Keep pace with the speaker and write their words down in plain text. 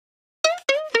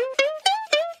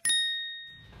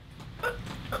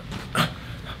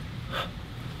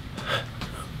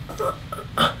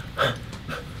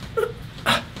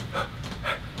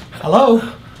Hello?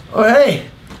 Oh, hey.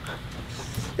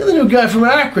 You're the new guy from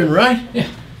Akron, right? Yeah.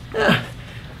 Yeah.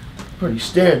 Pretty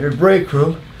standard break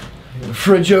room. The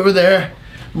fridge over there,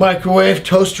 microwave,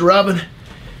 toaster oven,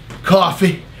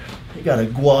 coffee. You got a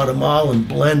Guatemalan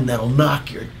blend that'll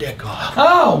knock your dick off.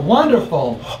 Oh,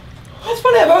 wonderful. That's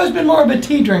funny, I've always been more of a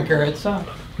tea drinker. It's,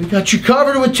 We got you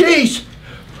covered with teas.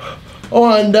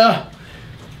 Oh, and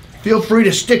feel free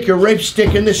to stick your rape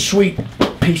stick in this sweet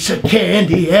piece of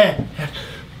candy, yeah?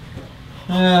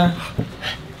 That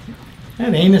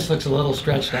anus looks a little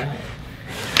stretched out.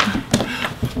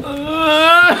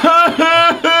 Oh,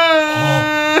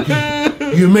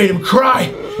 you made him cry.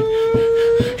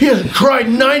 He hasn't cried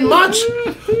in 9 months.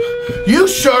 You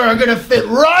sure are gonna fit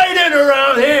right in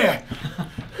around here.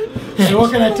 So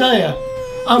what can I tell you?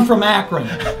 I'm from Akron.